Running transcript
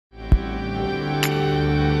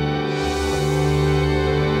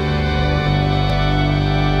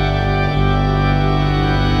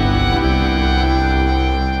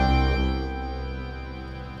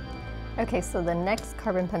Okay, so the next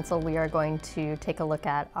carbon pencil we are going to take a look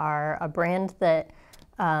at are a brand that,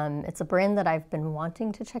 it's a brand that I've been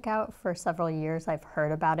wanting to check out for several years. I've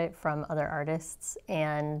heard about it from other artists,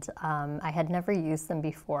 and I had never used them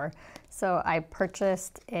before. So I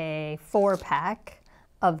purchased a 4-pack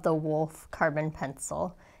of the Wolff carbon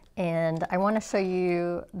pencil, and I want to show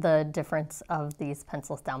you the difference of these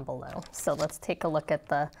pencils down below. So let's take a look at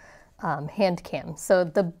the hand cam. So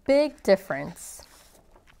the big difference,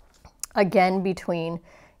 again, between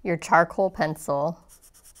your charcoal pencil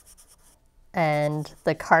and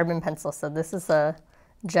the carbon pencil. So this is a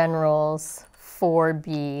General's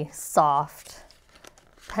 4B soft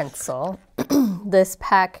pencil. This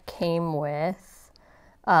pack came with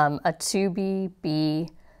a 2B, B,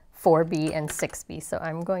 4B, and 6B. So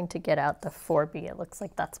I'm going to get out the 4B. It looks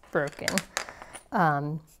like that's broken.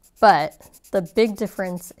 But the big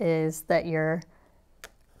difference is that your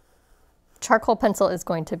charcoal pencil is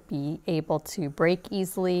going to be able to break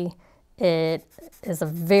easily. It is a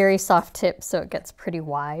very soft tip, so it gets pretty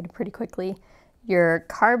wide pretty quickly. Your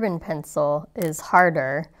carbon pencil is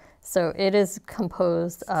harder, so it is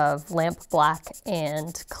composed of lamp black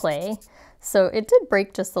and clay. So it did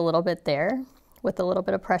break just a little bit there with a little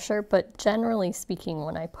bit of pressure, but generally speaking,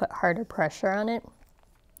 when I put harder pressure on it,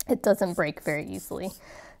 it doesn't break very easily.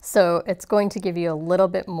 So it's going to give you a little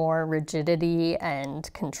bit more rigidity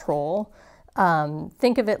and control.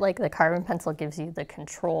 Think of it like the carbon pencil gives you the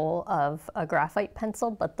control of a graphite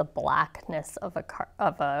pencil, but the blackness of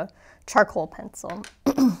a charcoal pencil.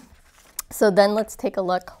 So then let's take a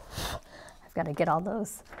look. I've got to get all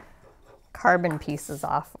those carbon pieces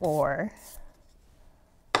off or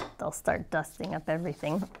they'll start dusting up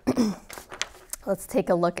everything. Let's take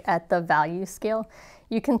a look at the value scale.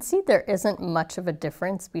 You can see there isn't much of a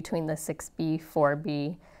difference between the 6B,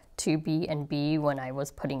 4B, 2B, and B when I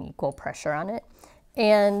was putting equal pressure on it.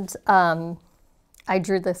 And I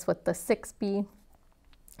drew this with the 6B,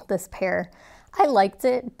 this pair. I liked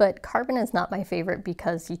it, but carbon is not my favorite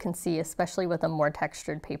because you can see, especially with a more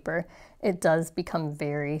textured paper, it does become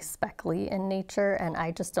very speckly in nature, and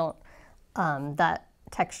I just don't, that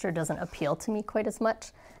texture doesn't appeal to me quite as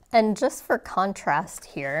much. And just for contrast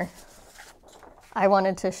here, I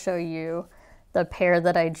wanted to show you the pair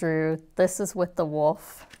that I drew. This is with the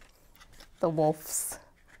Wolff's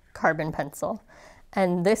carbon pencil.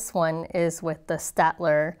 And this one is with the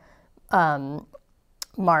Staedtler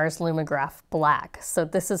Mars Lumograph Black. So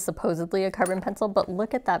this is supposedly a carbon pencil, but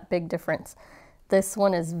look at that big difference. This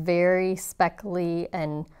one is very speckly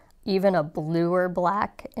and even a bluer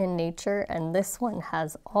black in nature, and this one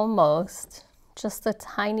has almost just a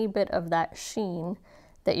tiny bit of that sheen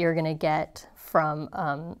that you're gonna get from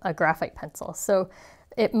a graphite pencil. So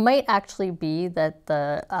it might actually be that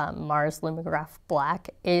the Mars Lumograph Black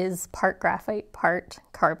is part graphite, part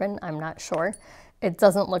carbon, I'm not sure. It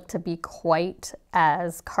doesn't look to be quite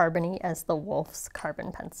as carbony as the Wolff's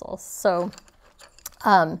carbon pencils. So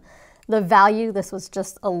the value, this was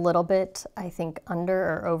just a little bit, I think,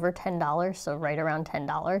 under or over $10, so right around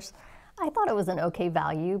 $10. I thought it was an okay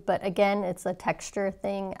value, but again, it's a texture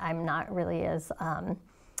thing. I'm not really as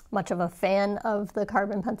much of a fan of the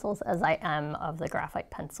carbon pencils as I am of the graphite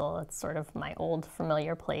pencil. It's sort of my old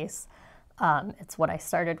familiar place. It's what I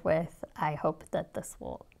started with. I hope that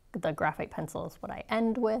the graphite pencil is what I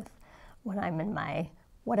end with when I'm in my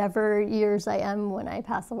whatever years I am when I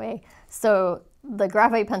pass away. So the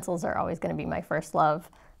graphite pencils are always going to be my first love.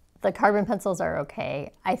 The carbon pencils are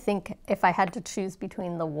okay. I think if I had to choose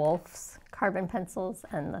between the Wolff's carbon pencils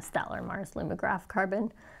and the Staedtler Mars Lumograph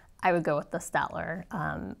carbon, I would go with the Staedtler.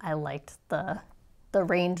 I liked the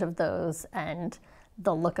range of those and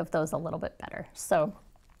the look of those a little bit better. So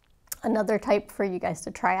another type for you guys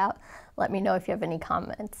to try out. Let me know if you have any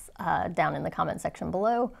comments down in the comment section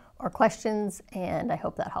below or questions, and I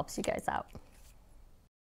hope that helps you guys out.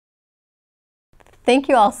 Thank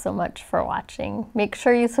you all so much for watching. Make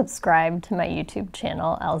sure you subscribe to my YouTube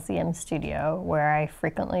channel, LZM Studio, where I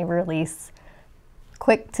frequently release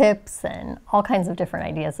quick tips and all kinds of different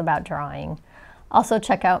ideas about drawing. Also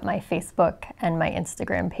check out my Facebook and my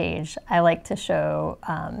Instagram page. I like to show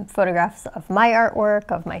photographs of my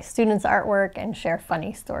artwork, of my students' artwork, and share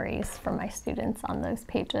funny stories from my students on those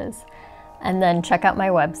pages. And then check out my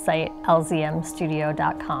website,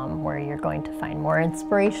 lzmstudio.com, where you're going to find more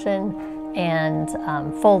inspiration and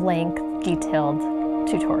full-length, detailed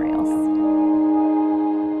tutorials.